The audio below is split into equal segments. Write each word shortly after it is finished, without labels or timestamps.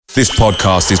This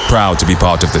podcast is proud to be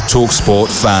part of the TalkSport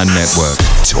Fan Network.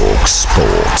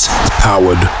 TalkSport.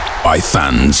 Powered by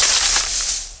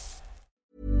fans.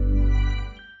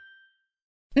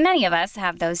 Many of us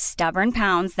have those stubborn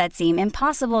pounds that seem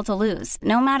impossible to lose,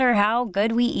 no matter how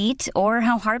good we eat or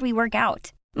how hard we work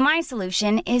out. My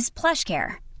solution is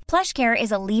PlushCare. PlushCare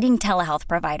is a leading telehealth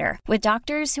provider with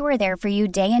doctors who are there for you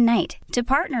day and night to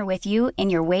partner with you in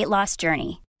your weight loss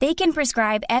journey. They can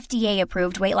prescribe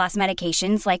FDA-approved weight loss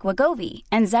medications like Wegovy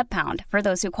and Zepbound for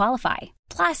those who qualify.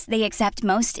 Plus, they accept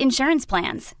most insurance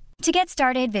plans. To get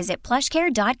started, visit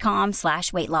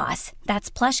plushcare.com/weightloss. That's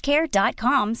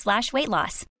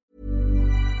plushcare.com/weightloss.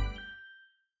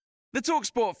 The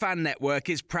TalkSport Fan Network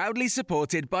is proudly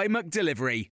supported by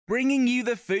McDelivery, bringing you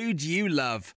the food you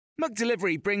love.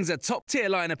 McDelivery brings a top-tier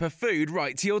lineup of food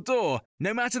right to your door.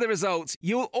 No matter the result,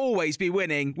 you'll always be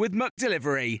winning with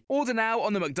McDelivery. Order now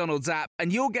on the McDonald's app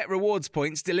and you'll get rewards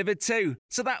points delivered too.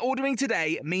 So that ordering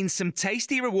today means some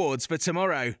tasty rewards for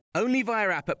tomorrow. Only via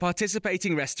app at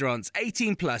participating restaurants.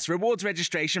 18 plus. Rewards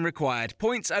registration required.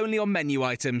 Points only on menu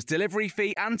items. Delivery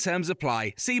fee and terms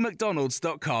apply. See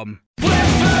mcdonalds.com.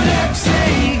 Brentford FC,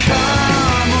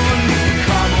 come on, you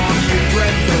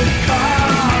Brentford,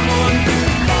 come on.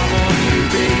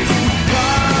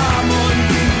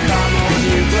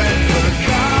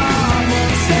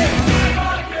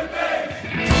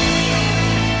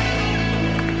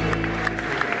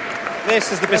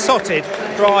 This is the Besotted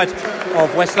Pride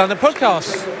of West London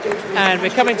podcast, and we're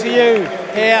coming to you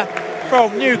here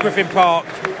from New Griffin Park.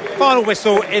 Final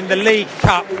whistle in the League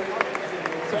Cup.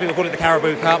 Some people call it the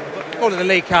Carabao Cup, call it the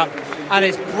League Cup, and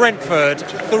it's Brentford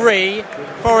 3,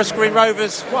 Forest Green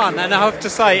Rovers 1. And I have to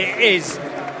say, it is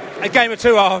a game of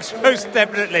two halves, most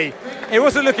definitely. It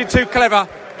wasn't looking too clever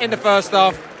in the first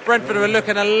half. Brentford were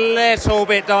looking a little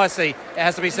bit dicey, it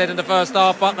has to be said, in the first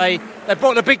half, but they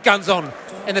brought the big guns on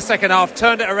in the second half,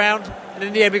 turned it around, and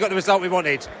in the end we got the result we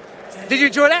wanted. Did you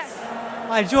enjoy that?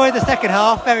 I enjoyed the second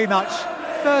half very much.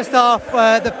 First half,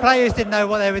 the players didn't know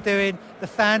what they were doing, the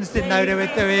fans didn't know what they were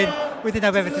doing, we didn't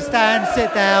know whether to stand,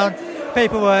 sit down.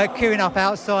 People were queuing up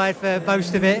outside for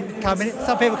most of it.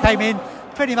 Some people came in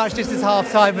pretty much just as half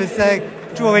time was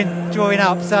drawing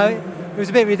up, so it was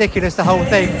a bit ridiculous, the whole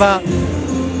thing. But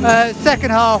second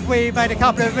half we made a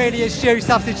couple of really astute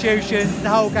substitutions, the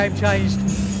whole game changed.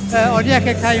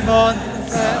 Onyeka came on,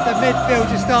 the midfield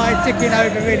just started ticking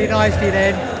over really nicely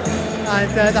then,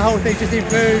 and the whole thing just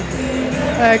improved.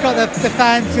 Got the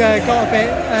fans got a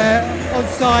bit on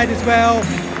side as well.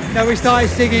 We started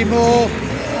singing more,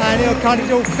 and it kind of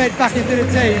all fed back into the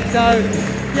team. So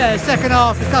yeah, second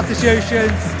half, the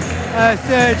substitutions,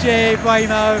 Sergi,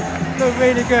 Bremo looked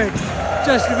really good.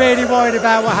 Just really worried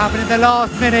about what happened in the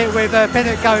last minute with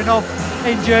Pinnock going off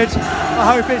injured. I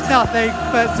hope it's nothing,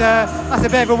 but that's a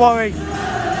bit of a worry.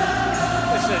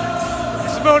 Listen,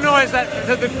 it's more noise that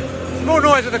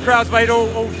the crowd's made all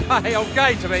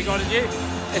game, to be honest with you.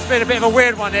 It's been a bit of a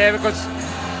weird one here because,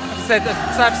 as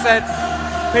Sav said,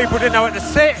 people didn't know where to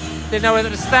sit, didn't know where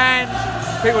to stand.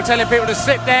 People telling people to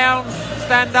sit down,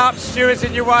 stand up, stewards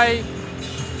in your way.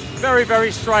 Very,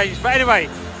 very strange. But anyway,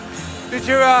 did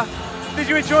you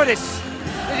enjoy this?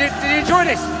 Did you enjoy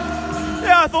this?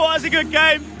 Yeah, I thought it was a good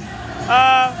game.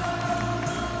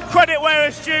 Credit where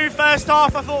it's due. First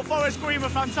half, I thought Forest Green were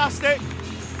fantastic.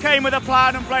 Came with a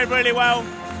plan and played really well.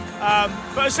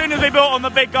 But as soon as we built on the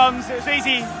big guns, it was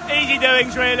easy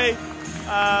doings really.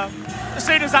 As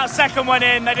soon as that second went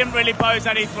in, they didn't really pose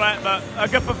any threat, but a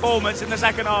good performance in the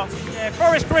second half. Yeah,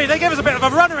 Forest Green, they gave us a bit of a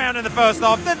run around in the first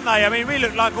half, didn't they? I mean, we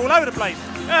looked like all over the place.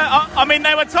 Yeah, I mean,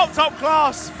 they were top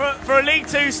class for a League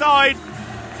Two side.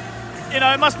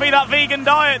 It must be that vegan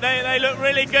diet. They look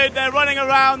really good. They're running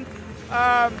around.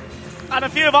 And a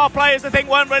few of our players, I think,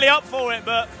 weren't really up for it.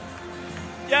 But,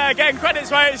 yeah, getting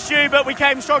credit's where it's due, but we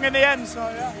came strong in the end. So,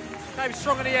 yeah. Came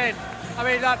strong in the end. I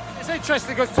mean, it's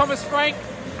interesting because Thomas Frank,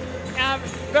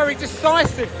 very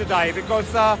decisive today because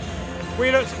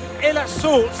we looked ill at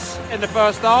sorts in the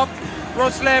first half.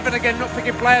 Roslev, and again, not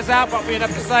picking players out, but being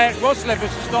able to say it, Roslev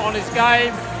was just not on his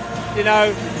game.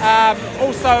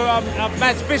 Also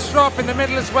Mads Bistrop in the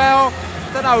middle as well.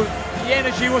 I don't know, the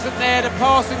energy wasn't there, the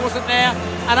passing wasn't there.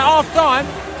 And at half time,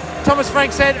 Thomas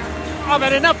Frank said, I've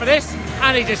had enough of this.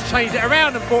 And he just changed it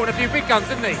around and brought in a few big guns,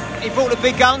 didn't he? He brought the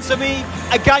big guns. I mean,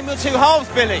 a game of two halves,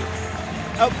 Billy.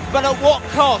 But at what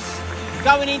cost?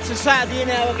 Going into Saturday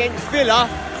now against Villa,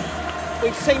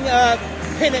 we've seen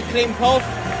Pinnock limp off.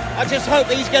 I just hope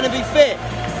he's going to be fit.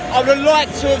 I would have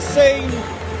liked to have seen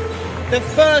the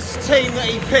first team that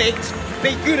he picked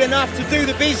be good enough to do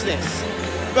the business.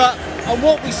 But on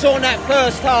what we saw in that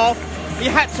first half, he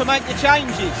had to make the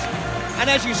changes. And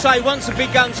as you say, once the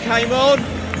big guns came on,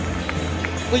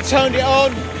 we turned it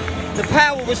on, the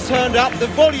power was turned up, the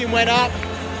volume went up,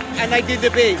 and they did the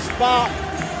biz. But,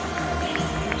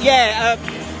 yeah,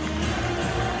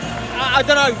 I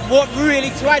don't know what really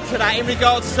to add to that in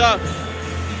regards to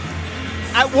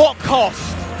at what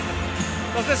cost.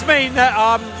 Does this mean that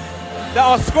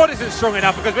our squad isn't strong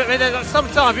enough? Because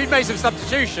sometimes we've made some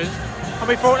substitutions and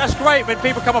we thought that's great when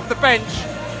people come off the bench,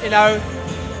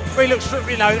 they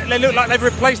look like they've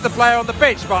replaced the player on the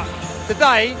bench. But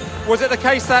today, was it the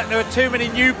case that there were too many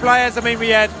new players? I mean, we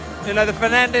had the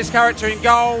Fernandez character in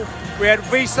goal. We had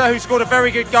Visa, who scored a very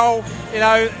good goal,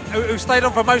 who stayed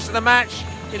on for most of the match.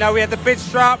 We had the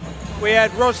Bidstrup. We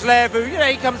had Roslev, who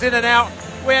he comes in and out.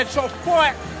 We had sort of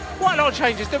quite a lot of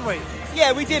changes, didn't we?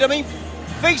 Yeah, we did. I mean,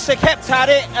 Visa kept at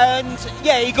it, and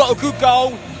he got a good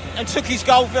goal and took his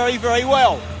goal very, very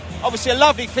well. Obviously, a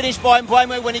lovely finish by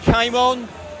Mbeumo when he came on,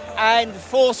 and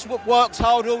Force worked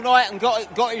hard all night and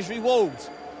got his reward.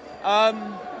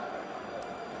 But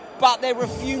there were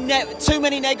too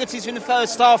many negatives in the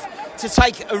first half to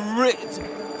take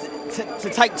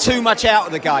too much out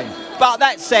of the game. But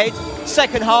that said,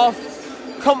 second half,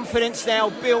 confidence now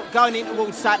built going into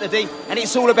towards Saturday, and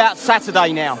it's all about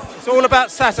Saturday now. It's all about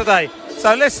Saturday.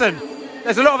 So listen,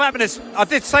 there's a lot of happiness. I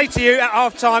did say to you at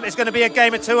half-time it's going to be a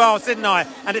game of 2 halves, didn't I?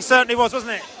 And it certainly was,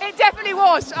 wasn't it? It definitely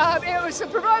was. It was a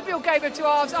proverbial game of 2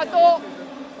 halves. I thought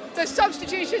the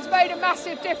substitutions made a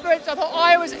massive difference. I thought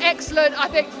I was excellent. I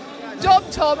think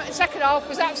Tom at second half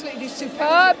was absolutely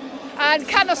superb. And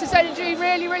Canos' energy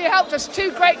really, really helped us.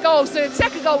 2 great goals. The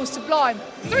second goal was sublime.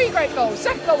 3 great goals.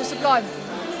 Second goal was sublime.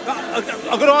 I've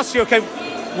got to ask you, okay,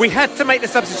 we had to make the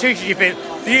substitution, you think.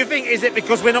 Do you think, is it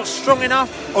because we're not strong enough?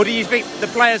 Or do you think the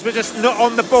players were just not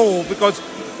on the ball? Because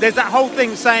there's that whole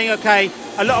thing saying, okay,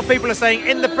 a lot of people are saying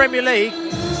in the Premier League,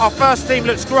 our first team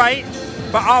looks great,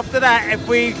 but after that, if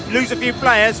we lose a few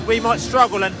players, we might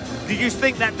struggle. And do you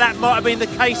think that might have been the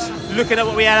case looking at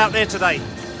what we had out there today?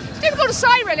 It's difficult to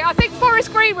say, really. I think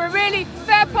Forest Green were really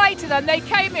fair play to them. They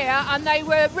came here and they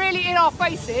were really in our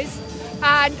faces.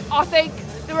 And I think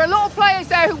there were a lot of players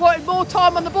there who wanted more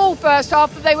time on the ball first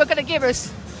half than they were going to give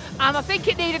us. And I think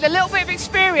it needed a little bit of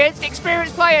experienced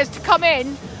players to come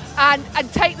in and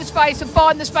take the space and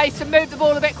find the space to move the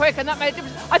ball a bit quicker, and that made a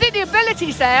difference. I think the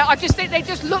ability's there. I just think they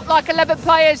just looked like 11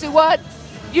 players who weren't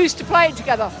used to playing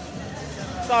together.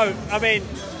 So, I mean,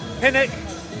 Pinnock,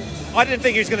 I didn't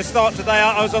think he was going to start today.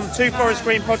 I was on 2 Forest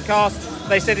Green podcasts.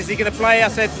 They said, is he going to play? I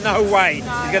said, no way.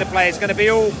 He's going to play. It's going to be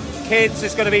all kids.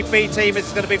 It's going to be B team.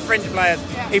 It's going to be fringe players.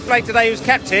 Yeah. He played today. He was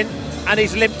captain, and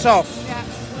he's limped off. Yeah.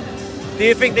 Do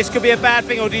you think this could be a bad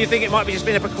thing, or do you think it might be just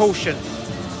been a precaution?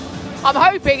 I'm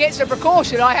hoping it's a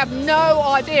precaution. I have no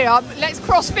idea. Let's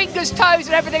cross fingers, toes,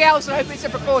 and everything else, and hope it's a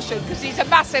precaution, because he's a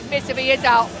massive miss if he is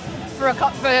out for a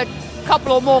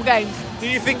couple or more games. Do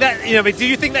you think that do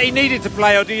you think that he needed to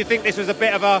play, or do you think this was a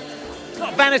bit of a, it's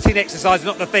not vanity exercise,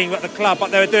 not the thing at the club,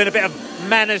 but they were doing a bit of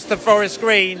manners to Forest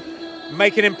Green,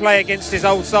 making him play against his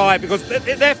old side, because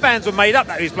their fans were made up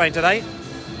that he was playing today?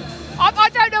 I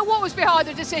don't know what was behind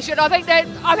the decision. I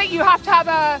think you have to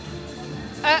have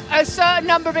a certain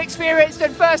number of experienced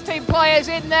and first team players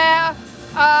in there,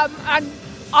 and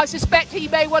I suspect he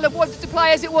may well have wanted to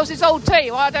play as it was his old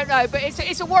team. I don't know, but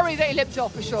it's a worry that he limped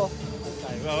off for sure.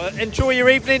 Okay, well, enjoy your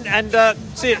evening and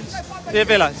see you at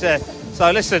Villa. Yeah. So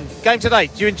listen, game today,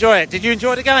 do you enjoy it? Did you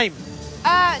enjoy the game?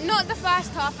 Not the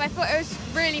first half. I thought it was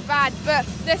really bad, but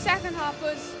the second half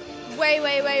was way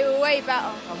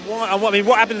better. And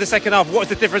what happened in the second half? What was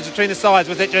the difference between the sides?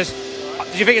 Was it just,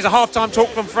 did you think it was a half-time talk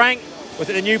from Frank? Was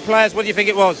it the new players? What do you think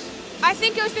it was? I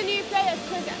think it was the new players,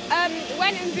 because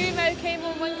when Mbeumo came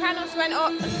on, when Canos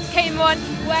came on,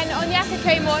 when Onyeka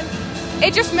came on,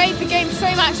 it just made the game so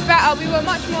much better. We were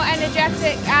much more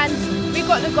energetic and we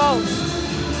got the goals.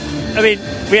 I mean,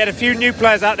 we had a few new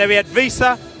players out there. We had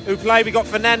Visa, who played. We got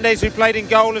Fernandez, who played in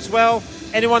goal as well.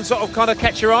 Anyone sort of kind of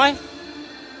catch your eye?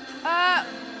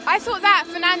 I thought that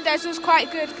Fernandez was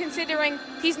quite good, considering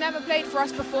he's never played for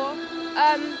us before.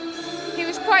 He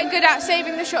was quite good at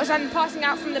saving the shots and passing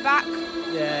out from the back.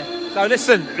 Yeah. So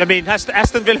listen, I mean,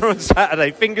 Aston Villa on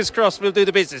Saturday. Fingers crossed we'll do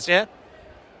the business, yeah?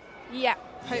 Yeah,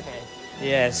 hopefully.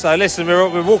 Yeah, so listen,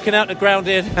 we're walking out the ground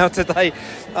here now today.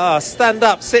 Stand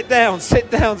up, sit down,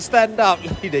 stand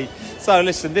up, lady. So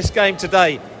listen, this game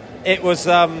today, it was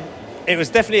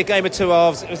definitely a game of 2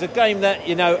 halves. It was a game that,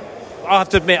 I have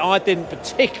to admit, I didn't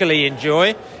particularly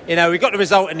enjoy. we got the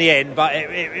result in the end, but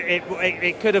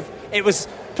it could have. It was.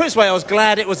 Put it this way, I was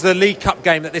glad it was the League Cup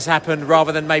game that this happened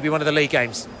rather than maybe one of the league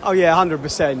games. Oh yeah,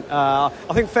 100%. I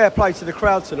think fair play to the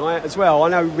crowd tonight as well. I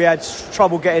know we had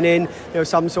trouble getting in. There was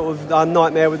some sort of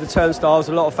nightmare with the turnstiles.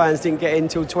 A lot of fans didn't get in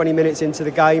until 20 minutes into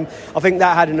the game. I think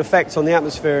that had an effect on the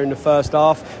atmosphere in the first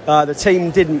half. The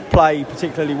team didn't play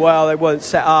particularly well. They weren't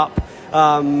set up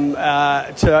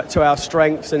to our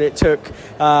strengths, and it took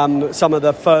some of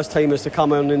the first teamers to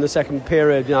come on in the second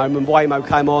period. Mbeumo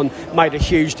came on, made a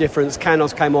huge difference.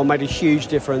 Canos came on, made a huge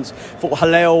difference. I thought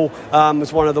Halil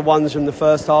was one of the ones from the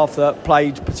first half that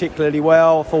played particularly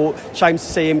well. I thought shame to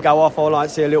see him go off. I'd like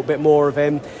to see a little bit more of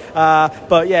him.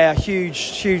 But yeah,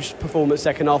 huge performance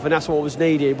second half, and that's what was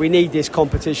needed. We need this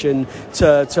competition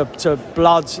to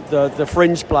blood the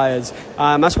fringe players.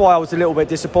 That's why I was a little bit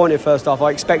disappointed first half.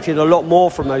 I expected a lot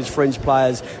more from those fringe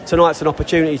players. Tonight's an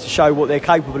opportunity to show what they're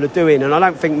capable of doing, and I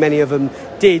don't think many of them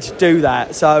did do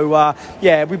that. So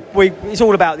it's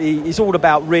all about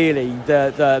really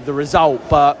the result,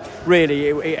 but really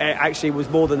it actually was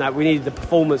more than that. We needed the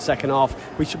performance second half.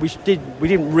 We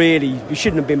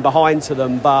shouldn't have been behind to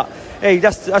them, but hey,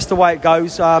 that's the way it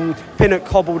goes. Pinnock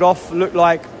cobbled off, looked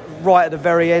like right at the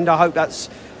very end. I hope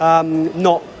that's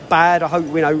not bad. I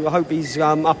hope he's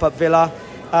up at Villa.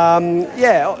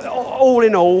 All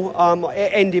in all,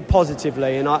 it ended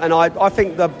positively, and I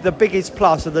think the biggest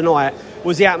plus of the night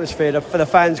was the atmosphere for the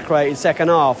fans created second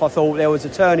half. I thought there was a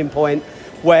turning point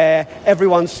where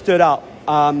everyone stood up,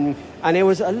 and there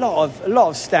was a lot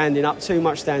of standing up, too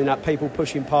much standing up, people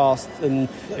pushing past, and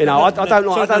I don't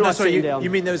like sitting down.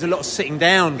 You mean there was a lot of sitting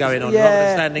down going on rather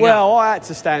than standing up? Well, I had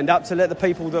to stand up to let the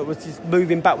people that was just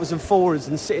moving backwards and forwards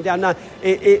and sitting down. No,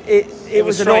 it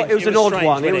was an odd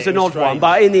one.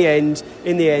 But in the end,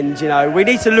 we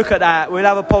need to look at that. We'll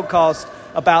have a podcast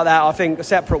about that, I think, a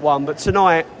separate one. But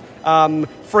tonight,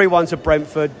 3-1 to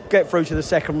Brentford, get through to the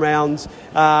second round.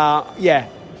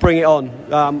 Bring it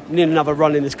on. Need another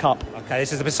run in this cup. Okay,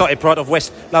 this is the Besotted Pride of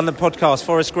West London podcast,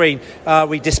 Forest Green.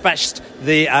 We dispatched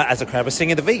as the crowd was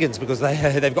singing the vegans because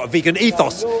they've got a vegan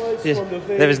ethos.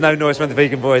 There is no noise from the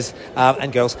vegan boys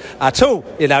and girls at all.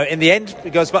 In the end,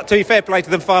 because but to be fair play to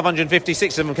them,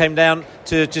 556 of them came down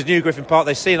to New Griffin Park.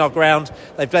 They've seen our ground.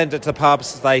 They've blended to the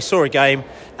pubs. They saw a game,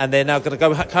 and they're now going to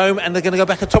go back home and they're going to go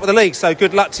back at top of the league. So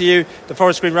good luck to you, the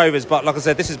Forest Green Rovers. But like I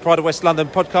said, this is Pride of West London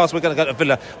podcast. We're going to go to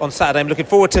Villa on Saturday. I'm looking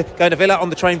forward to going to Villa on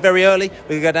the train very early. We're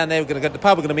going to go down there. We're going to go to the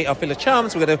pub. We're going to meet our Villa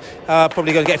chums. We're going to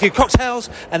probably go and get a few cocktails,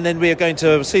 and then we are going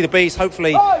to see the Bees.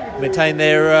 Hopefully maintain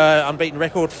their unbeaten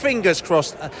record. Fingers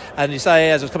crossed. And you say,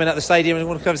 as I was coming out of the stadium, and you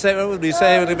want to come and say, what do you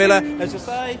say with the Villa? Let's just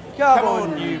say, come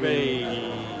on, you Bees.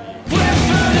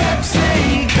 Brentford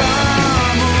FC,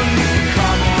 come on, you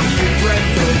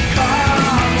Brentford,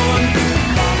 come on,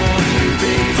 you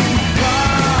Bees,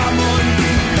 come on,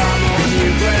 you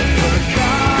Brentford,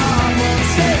 come on,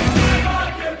 say,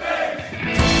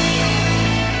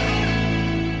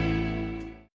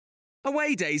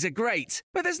 Away days are great,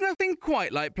 but there's nothing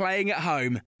quite like playing at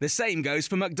home. The same goes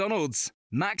for McDonald's.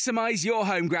 Maximise your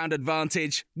home ground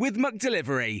advantage with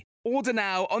McDelivery. Order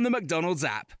now on the McDonald's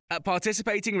app. At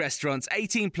participating restaurants,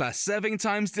 18 plus, serving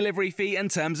times, delivery fee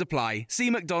and terms apply. See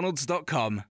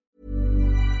mcdonalds.com.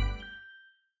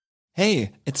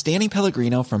 Hey, it's Danny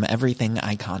Pellegrino from Everything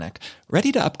Iconic.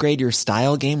 Ready to upgrade your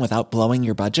style game without blowing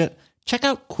your budget? Check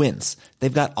out Quince.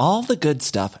 They've got all the good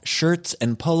stuff, shirts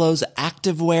and polos,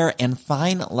 activewear, and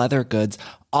fine leather goods,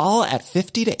 all at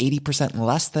 50 to 80%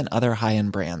 less than other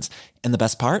high-end brands. And the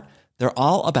best part? They're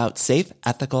all about safe,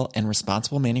 ethical, and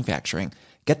responsible manufacturing.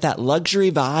 Get that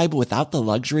luxury vibe without the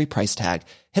luxury price tag.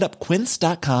 Hit up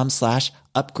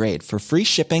quince.com/upgrade for free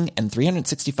shipping and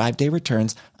 365-day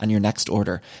returns on your next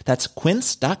order. That's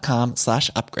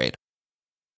quince.com/upgrade.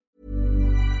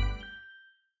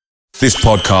 This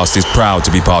podcast is proud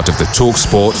to be part of the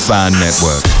TalkSport Fan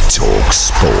Network.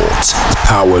 TalkSport.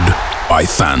 Powered by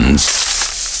fans.